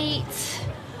 Wait.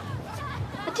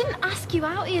 I didn't ask you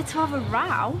out here to have a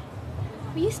row.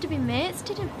 We used to be mates,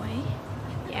 didn't we?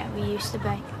 Yeah, we used to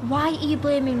be. Why are you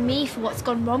blaming me for what's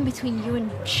gone wrong between you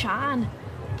and Shan?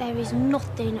 There is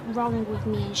nothing wrong with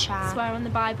me and Shan. Swear on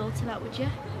the Bible to that, would you?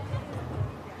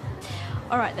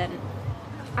 All right, then.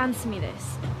 Answer me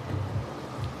this.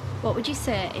 What would you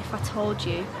say if I told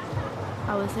you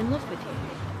I was in love with you?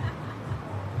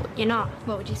 But you're not.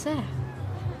 What would you say?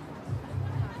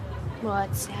 Well,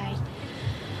 I'd say,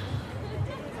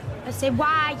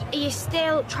 why are you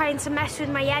still trying to mess with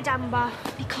my head, Amber?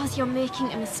 Because you're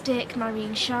making a mistake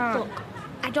marrying Shan. Look,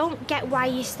 I don't get why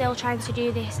you're still trying to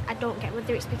do this. I don't get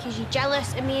whether it's because you're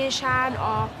jealous of me and Shan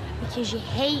or because you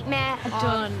hate me. I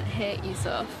don't hate you,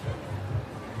 Soph.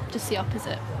 Just the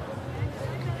opposite.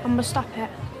 I'm gonna stop it.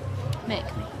 Make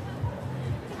me.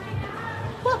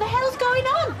 What the hell's going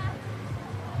on?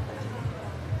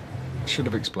 Should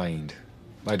have explained.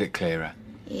 Made it clearer.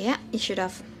 Yeah, you should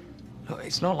have. Look,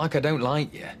 it's not like I don't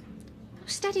like you.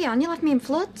 Steady on, you'll have me in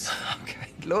floods.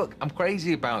 Okay, look, I'm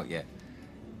crazy about you.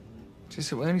 Just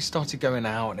that we only started going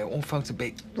out and it all felt a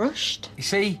bit... rushed. You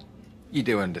see? You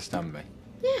do understand me.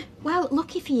 Yeah, well,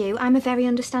 lucky for you, I'm a very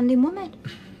understanding woman.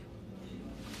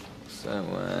 So,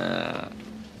 do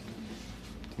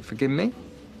you forgive me?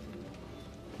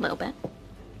 A little bit.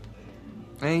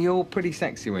 Hey, you're pretty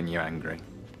sexy when you're angry.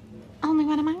 Only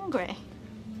when I'm angry.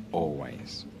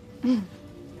 Always.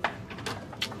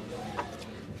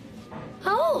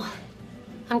 Oh,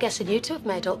 I'm guessing you two have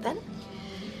made up then?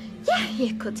 Yeah,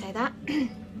 you could say that.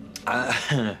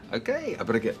 Okay, I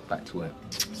better get back to work.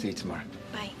 See you tomorrow.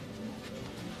 Bye.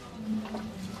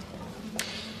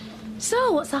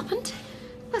 So, what's happened?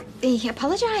 Well, he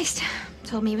apologised.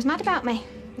 Told me he was mad about me.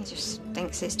 He just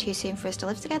thinks it's too soon for us to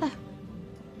live together.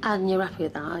 And you're happy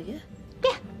with that, are you?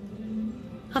 Yeah.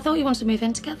 I thought you wanted to move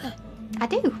in together. I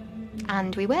do.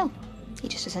 And we will. He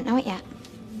just doesn't know it yet.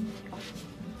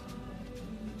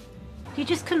 You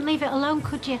just couldn't leave it alone,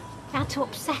 could you? You had to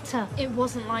upset her. It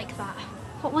wasn't like that.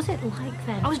 What was it like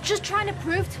then? I was just trying to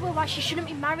prove to her why she shouldn't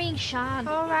be marrying Shan.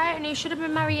 All right, and who should have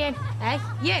been marrying? Eh?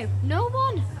 You? No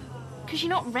one. Because you're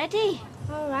not ready.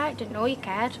 All right, didn't know you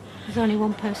cared. There's only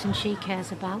one person she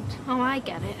cares about. Oh, I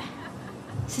get it.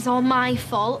 This is all my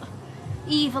fault.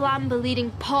 Evil Amber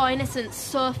leading poor innocent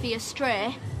Sophie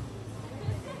astray.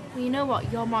 Well, you know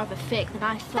what? You're more of a fake than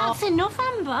I thought. That's enough,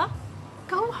 Amber.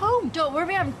 Go home. Don't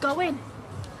worry, I'm going.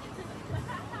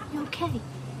 You okay?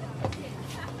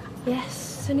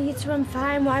 Yes, Anita, I'm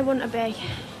fine. Why wouldn't I be?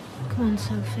 Come on,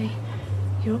 Sophie.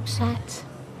 You're upset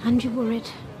and you're worried.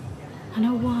 I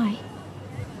know why.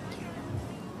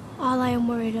 All I am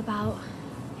worried about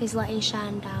is letting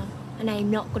Shan down, and I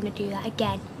am not going to do that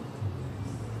again.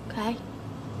 Okay?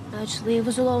 Now just leave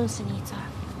us alone, Sunita.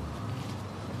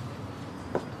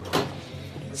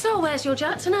 So, where's your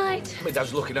Jack tonight? My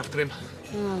dad's looking after him.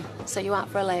 So you out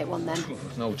for a late one then?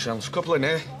 No chance. Couple in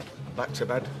here. Back to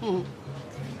bed.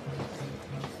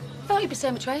 Thought you'd be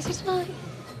staying with Tracy tonight.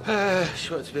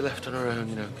 She wanted to be left on her own,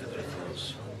 you know.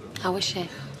 How is she?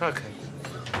 Okay.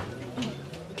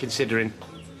 Considering.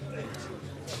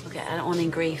 Okay, I don't want any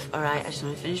grief, all right? I just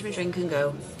want to finish my drink and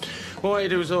go. Well, what you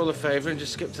do us all a favour and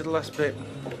just skip to the last bit.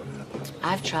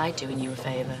 I've tried doing you a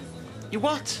favour. You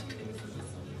what?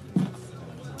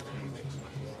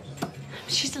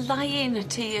 She's lying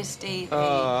to you, Steve.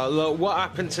 Oh, look, what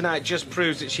happened tonight just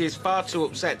proves that she is far too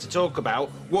upset to talk about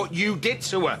what you did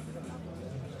to her.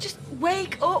 Just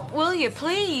wake up, will you,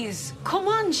 please? Come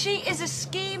on, she is a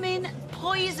scheming,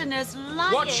 poisonous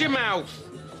liar. Watch your mouth.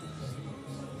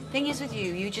 Thing is with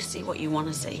you, you just see what you want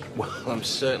to see. Well, I'm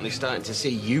certainly starting to see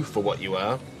you for what you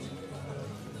are.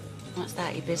 What's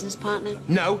that, your business partner?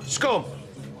 No, scum.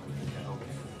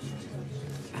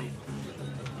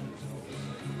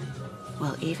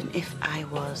 Well, even if I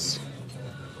was,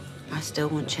 I still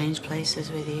wouldn't change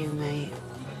places with you, mate.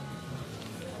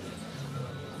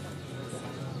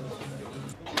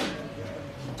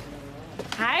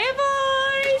 Hi,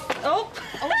 boys! Oh.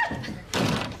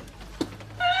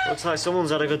 Looks like someone's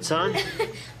had a good time.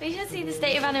 We should see the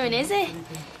state of Anna and Izzy.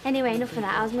 Anyway, enough of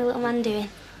that. How's my little man doing?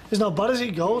 It's not bad as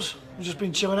it goes. We've just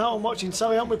been chilling out and watching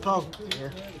telly, haven't we, pal?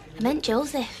 Yeah. I meant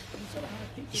Joseph.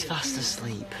 He's fast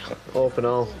asleep. Hope and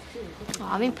all. Oh,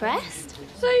 I'm impressed.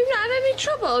 So you've not had any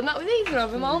trouble, not with either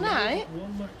of them all night?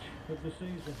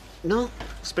 No,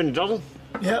 it's been a doddle.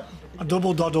 Yep, a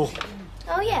double doddle.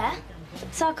 Oh, yeah?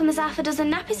 So how come there's half a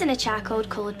dozen nappies and a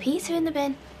charcoal-coloured pizza in the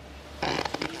bin?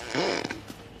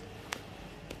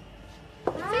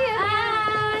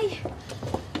 Hi!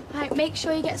 Right, make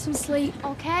sure you get some sleep.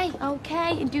 Okay,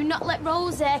 okay. And do not let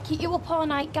Rose keep you up all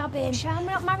night gabbing. Sure, I'm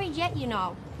not married yet, you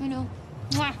know. I know.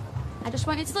 Mwah. I just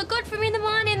want it to look good for me in the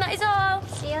morning, that is all.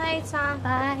 See you later.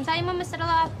 Bye. Tell your mum I said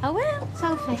hello. I will.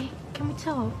 Sophie, can we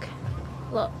talk?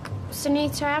 Look,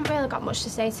 Sunita, I haven't really got much to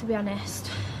say, to be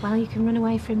honest. Well, you can run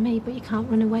away from me, but you can't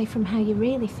run away from how you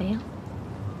really feel.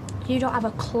 You don't have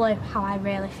a clue how I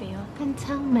really feel. Then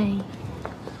tell me.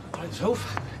 Right,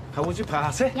 Soph, how was your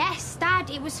party? Yes, Dad,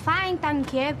 it was fine,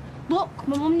 thank you. Look,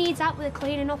 my mum needs help with the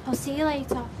cleaning up. I'll see you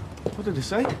later. What did he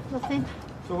say? Nothing.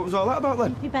 So what was all that about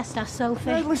then? You best ask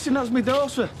Sophie. Hey, listen, that's my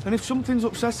daughter. And if something's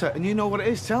upset her and you know what it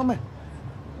is, tell me.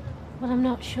 Well, I'm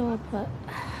not sure, but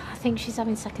I think she's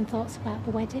having second thoughts about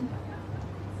the wedding.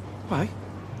 Why?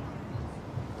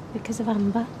 Because of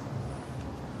Amber.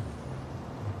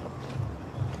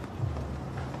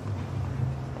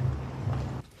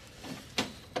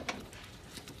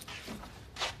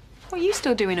 What are you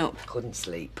still doing up? Couldn't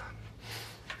sleep.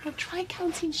 Well, try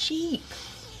counting sheep.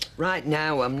 Right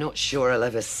now, I'm not sure I'll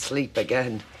ever sleep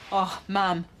again. Oh,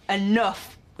 Mum,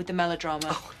 enough with the melodrama.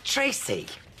 Oh, Tracy,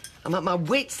 I'm at my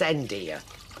wit's end here.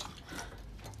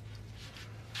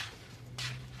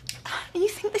 You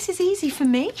think this is easy for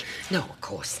me? No, of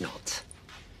course not.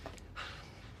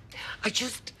 I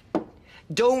just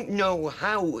don't know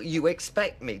how you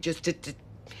expect me just to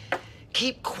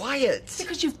keep quiet.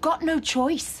 Because you've got no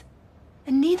choice.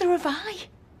 And neither have I.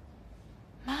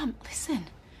 Ma'am, listen.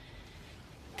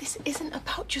 This isn't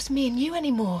about just me and you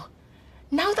anymore.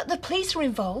 Now that the police are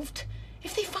involved,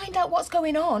 if they find out what's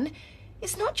going on,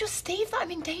 it's not just Steve that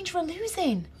I'm in danger of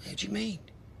losing. What do you mean?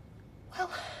 Well,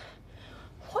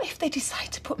 what if they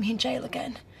decide to put me in jail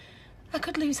again? I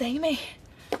could lose Amy.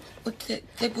 But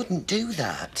they wouldn't do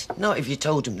that. Not if you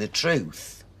told them the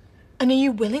truth. And are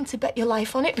you willing to bet your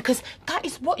life on it? Because that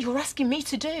is what you're asking me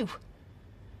to do.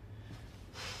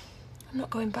 I'm not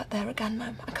going back there again,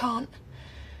 Ma'am. I can't.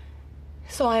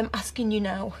 So I am asking you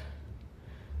now.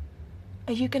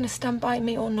 Are you going to stand by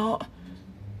me or not?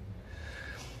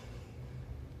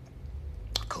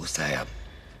 Of course I am.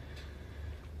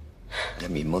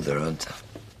 I'm your mother, aren't I?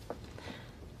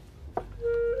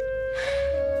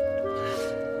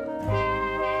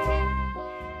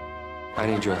 I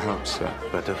need your help, sir.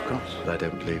 But of course, I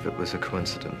don't believe it was a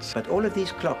coincidence. But all of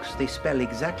these clocks, they spell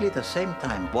exactly the same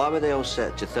time. Why were they all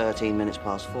set to 13 minutes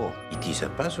past 4? It is a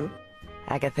puzzle.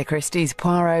 Agatha Christie's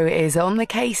Poirot is on the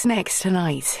case next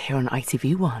tonight here on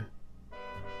ITV1.